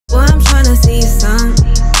Well, I'm trying to see some.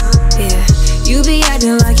 Yeah, you be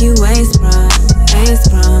acting like you waist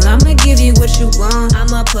sprung. I'ma give you what you want.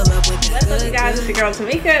 I'ma pull up with that. What's up, you guys? It's your girl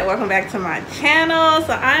Tamika. Welcome back to my channel.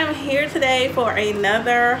 So I'm here today for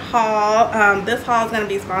another haul. This haul is going to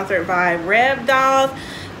be sponsored by Rebdolls.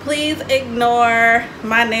 Please ignore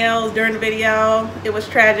my nails during the video. It was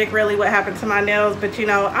tragic, really, what happened to my nails, but you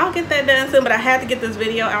know, I'll get that done soon. But I had to get this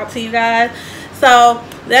video out to you guys. So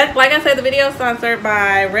that's, like I said, the video is sponsored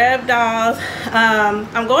by Rebdolls.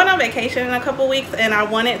 I'm going on vacation in a couple weeks, and I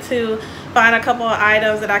wanted to find a couple of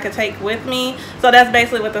items that I could take with me. So that's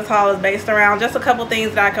basically what this haul is based around. Just a couple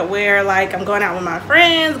things that I could wear, like I'm going out with my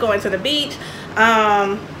friends, going to the beach,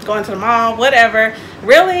 going to the mall, whatever.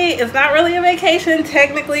 Really, it's not really a vacation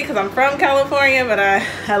technically because I'm from California, but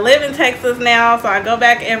I live in Texas now, so I go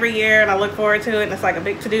back every year and I look forward to it, and it's like a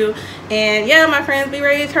big to-do. And yeah, my friends be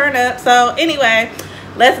ready to turn up. So anyway,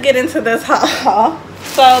 let's get into this haul.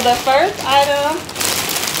 So the first item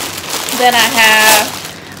that I have,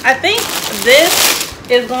 I think this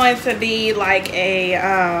is going to be like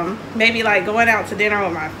a maybe like going out to dinner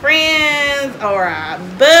with my friends, or a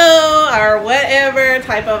boo or whatever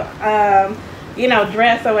type of you know,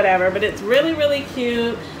 dress or whatever. But it's really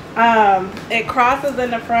cute. It crosses in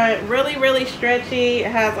the front, really stretchy.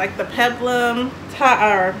 It has like the peplum top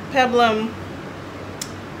or peplum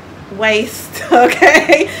waist.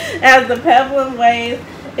 Okay, it has the peplum waist.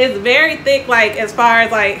 It's very thick, like as far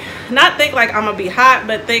as like, not thick like I'm gonna be hot,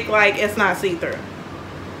 but thick like it's not see-through.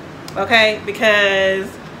 Okay, because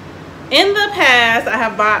in the past I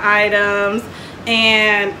have bought items,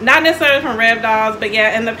 and not necessarily from Rebdolls, but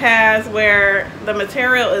yeah, in the past, where the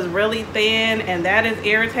material is really thin and that is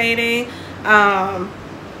irritating.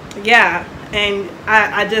 Yeah, and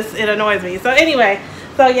I just, it annoys me. So anyway,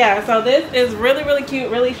 so yeah, so this is really cute,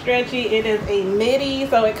 really stretchy. It is a midi,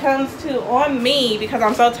 so it comes to, on me, because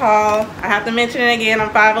I'm so tall, I have to mention it again, I'm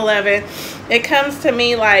 5'11". It comes to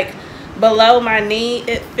me like below my knee.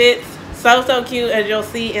 It fits so cute, as you'll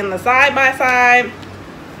see in the side by side.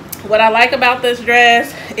 What I like about this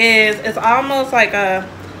dress is it's almost like a,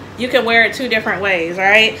 you can wear it two different ways,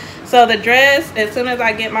 right? So the dress, as soon as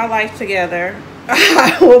I get my life together,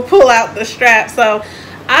 I will pull out the strap. So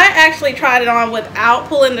I actually tried it on without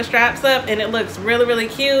pulling the straps up, and it looks really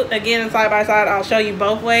cute. Again, side by side, I'll show you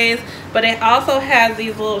both ways. But it also has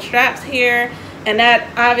these little straps here, and that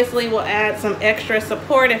obviously will add some extra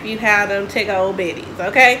support if you have them tick old bitties,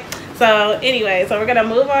 okay? So anyway, so we're gonna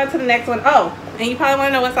move on to the next one. Oh, and you probably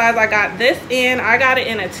wanna know what size I got this in. I got it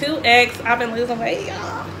in a 2X. I've been losing weight,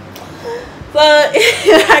 y'all. So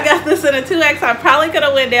I got this in a 2X. I probably could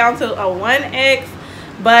have went down to a 1X.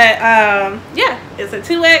 But yeah, it's a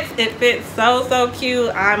 2X. It fits so cute.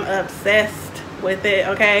 I'm obsessed with it.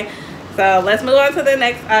 Okay, so let's move on to the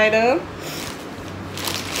next item.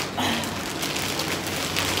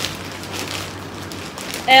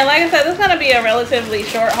 And like I said, this is going to be a relatively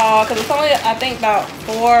short haul because it's only, I think, about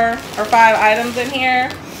 4 or 5 items in here.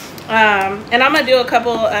 And I'm going to do a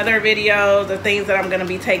couple other videos of things that I'm going to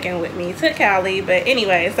be taking with me to Cali. But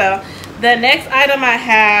anyway, so the next item I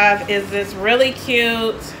have is this really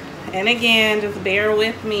cute, and again, just bear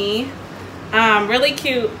with me, really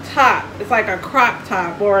cute top. It's like a crop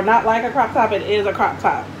top, or not like a crop top, it is a crop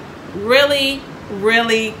top. Really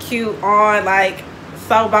cute on, like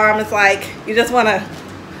so bomb. It's like you just want to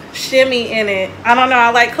shimmy in it. I don't know, I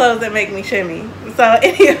like clothes that make me shimmy. So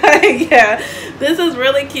anyway, yeah, this is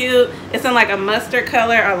really cute. It's in like a mustard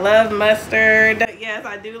color. I love mustard. Yes,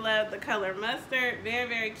 I do love the color mustard.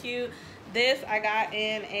 Very cute. This I got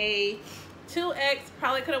in a 2X.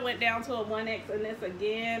 Probably could have went down to a 1X in this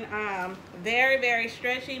again. Very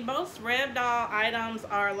stretchy. Most Rebdoll items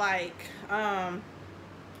are like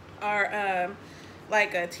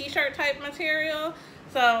like a t-shirt type material.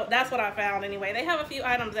 So that's what I found anyway. They have a few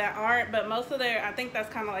items that aren't, but most of their, I think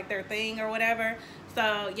that's kind of like their thing or whatever.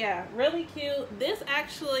 So yeah, really cute. This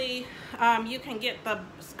actually, you can get the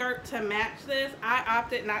skirt to match this. I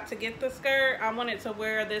opted not to get the skirt. I wanted to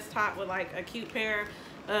wear this top with like a cute pair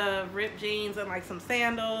of ripped jeans and like some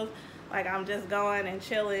sandals. Like I'm just going and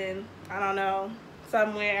chilling, I don't know,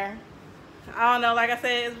 somewhere. I don't know, like I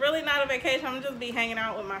said, it's really not a vacation. I'm just be hanging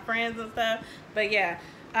out with my friends and stuff. But yeah,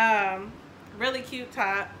 really cute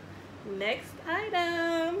top. Next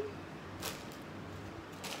item.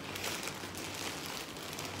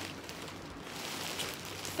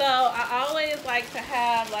 So I always like to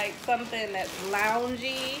have like something that's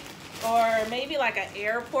loungy, or maybe like an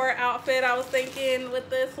airport outfit. I was thinking with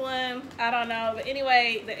this one, I don't know, but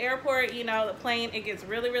anyway, the airport, you know, the plane, it gets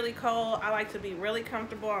really cold. I like to be really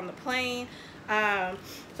comfortable on the plane.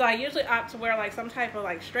 So I usually opt to wear like some type of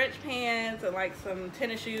like stretch pants and like some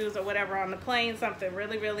tennis shoes or whatever on the plane, something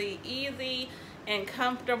really, really easy and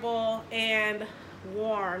comfortable and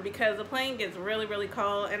warm, because the plane gets really, really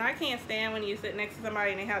cold, and I can't stand when you sit next to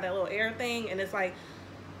somebody and they have that little air thing, and it's like,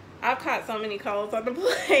 I've caught so many colds on the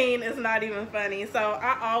plane, it's not even funny. So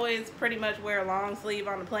I always pretty much wear a long sleeve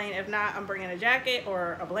on the plane. If not, I'm bringing a jacket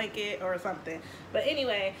or a blanket or something. But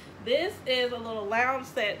anyway, this is a little lounge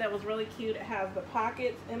set that was really cute. It has the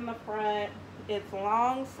pockets in the front. It's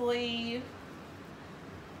long sleeve.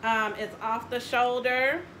 It's off the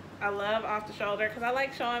shoulder. I love off the shoulder because I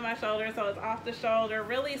like showing my shoulder, so it's off the shoulder,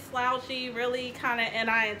 really slouchy, really kind of, and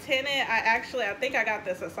I intended, I think I got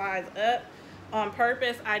this a size up on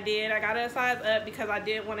purpose. I got it a size up because I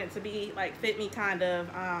did want it to be like fit me kind of,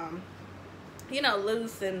 you know,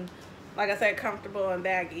 loose and, like I said, comfortable and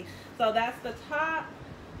baggy. So that's the top,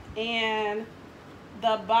 and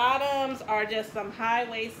the bottoms are just some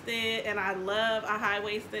high-waisted, and I love a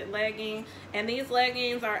high-waisted legging. And these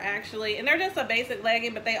leggings are actually, and they're just a basic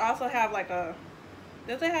legging, but they also have like a,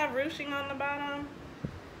 does it have ruching on the bottom?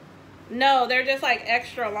 No, they're just like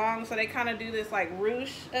extra long, so they kind of do this like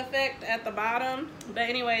ruche effect at the bottom. But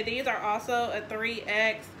anyway, these are also a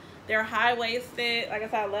 3X. They're high-waisted. Like I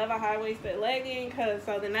said, I love a high-waisted legging, because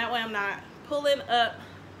so then that way I'm not pulling up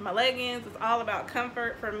my leggings. It's all about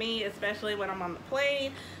comfort for me, especially when I'm on the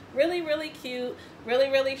plane. Really, really cute, really,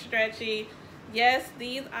 really stretchy. Yes,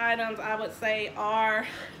 these items I would say are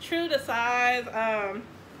true to size.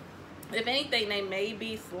 If anything, they may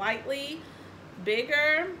be slightly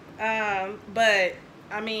bigger, but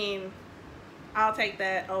I mean, I'll take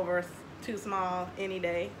that over too small any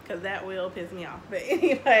day, because that will piss me off. But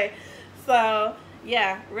anyway, so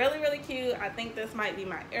yeah, really, really cute. I think this might be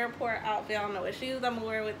my airport outfit. I don't know what shoes I'm gonna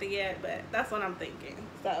wear with it yet, but that's what I'm thinking.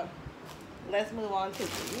 So let's move on to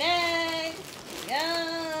the next.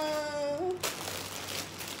 Go.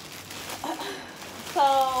 So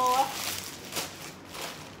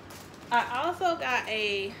I also got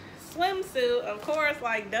a swimsuit, of course,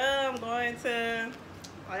 like duh, I'm going to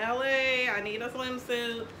LA, I need a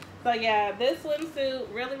swimsuit. So yeah, this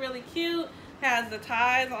swimsuit, really, really cute. Has the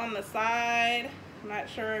ties on the side. I'm not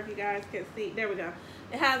sure if you guys can see. There we go.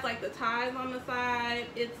 It has like the ties on the side.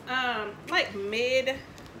 It's like mid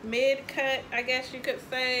cut, I guess you could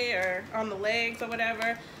say, or on the legs or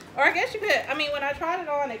whatever. Or I guess you could, I mean, when I tried it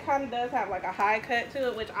on, it kind of does have like a high cut to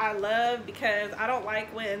it, which I love, because I don't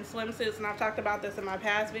like when swimsuits, and I've talked about this in my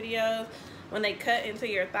past videos, when they cut into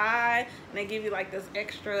your thigh and they give you like this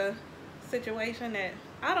extra situation that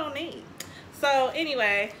I don't need. So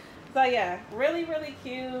anyway, so yeah, really, really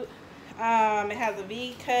cute. It has a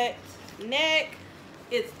V-cut neck.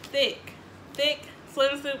 It's thick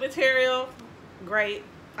swimsuit material. Great.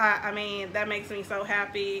 I mean, that makes me so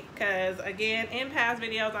happy, because again, in past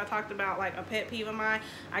videos I talked about like a pet peeve of mine.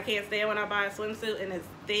 I can't stand when I buy a swimsuit and it's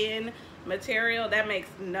thin material. That makes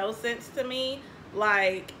no sense to me.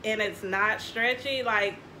 Like, and it's not stretchy.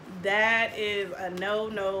 Like, that is a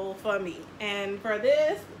no for me. And for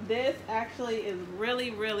this actually is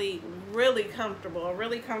really, really, really comfortable. A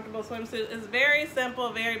really comfortable swimsuit. It's very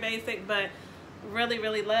simple, very basic, but really,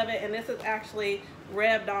 really love it. And this is actually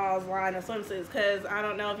Rebdolls line of swimsuits, because I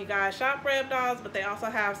don't know if you guys shop Rebdolls, but they also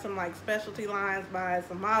have some like specialty lines by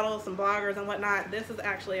some models, some bloggers and whatnot. This is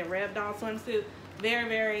actually a Rebdoll swimsuit. Very,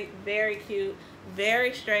 very, very cute,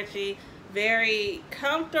 very stretchy, very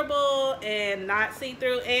comfortable, and not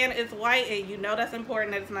see-through, and it's white, and you know that's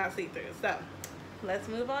important that it's not see-through. So let's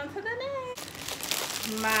move on to the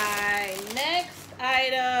next. My next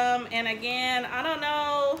item, and again, I don't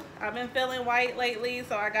know, I've been feeling white lately,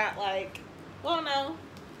 so I got like, well, no,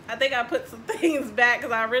 I think I put some things back,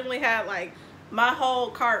 because I originally had like, my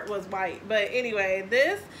whole cart was white. But anyway,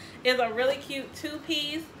 this is a really cute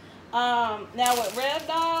two-piece. Now with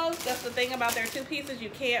Rebdolls, that's the thing about their two pieces, you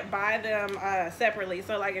can't buy them separately.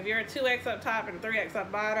 So like if you're a 2X up top and a 3X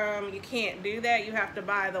up bottom, you can't do that. You have to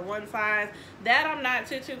buy the one size. That I'm not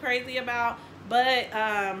too crazy about, but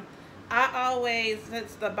I always,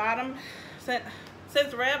 since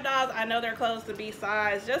Rebdolls, I know their clothes to be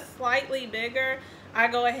sized just slightly bigger, I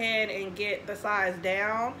go ahead and get the size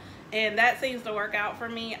down, and that seems to work out for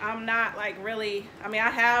me. I'm not like really, I mean, I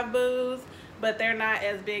have boobs, but they're not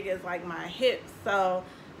as big as like my hips. So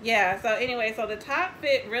yeah, so anyway, so the top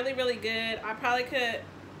fit really, really good. I probably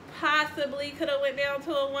possibly could have went down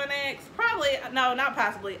to a 1X. Probably, no, not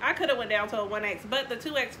possibly. I could have went down to a 1X, but the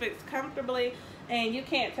 2X fits comfortably, and you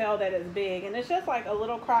can't tell that it's big. And it's just like a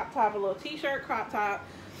little crop top, a little t-shirt crop top,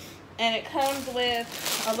 and it comes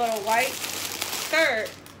with a little white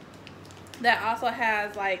skirt that also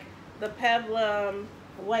has like the peplum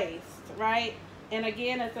waist. right? And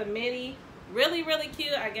again, it's a midi. Really, really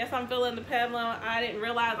cute. I guess I'm feeling the peplum. I didn't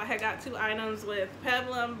realize I had got 2 items with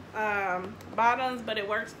peplum bottoms, but it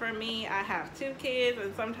works for me. I have 2 kids,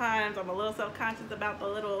 and sometimes I'm a little self-conscious about the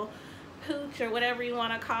little pooch or whatever you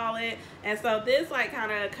want to call it. And so this like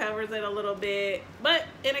kind of covers it a little bit, but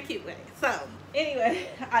in a cute way. So anyway,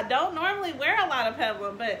 I don't normally wear a lot of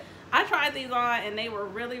peplum, but I tried these on and they were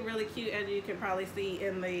really, really cute, as you can probably see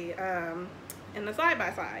in the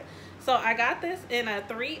side-by-side. So I got this in a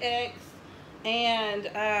 3X. And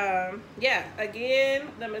yeah, again,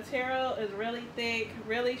 the material is really thick,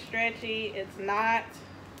 really stretchy. It's not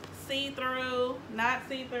see-through,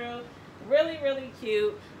 really, really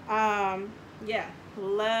cute. Yeah,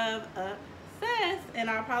 love, obsessed.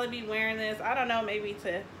 And I'll probably be wearing this, I don't know, maybe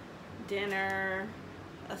to dinner.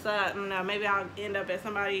 So I don't know, maybe I'll end up at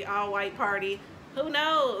somebody all white party. Who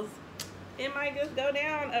knows? It might just go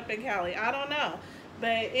down up in Cali. I don't know.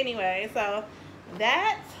 But anyway, so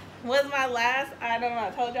that was my last item.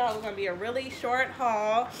 I told y'all it was going to be a really short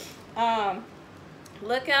haul.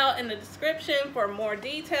 Look out in the description for more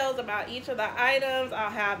details about each of the items. I'll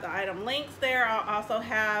have the item links there. I'll also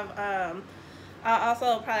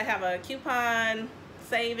probably have a coupon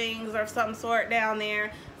savings of some sort down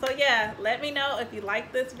there. So yeah, let me know if you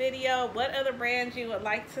like this video, what other brands you would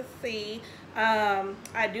like to see.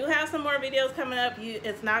 I do have some more videos coming up.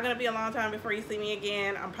 It's not going to be a long time before you see me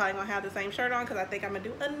again. I'm probably going to have the same shirt on because I think I'm going to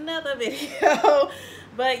do another video.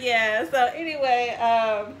 But yeah, so anyway,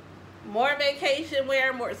 more vacation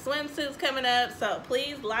wear, more swimsuits coming up. So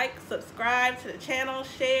please like, subscribe to the channel,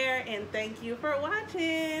 share, and thank you for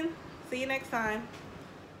watching. See you next time.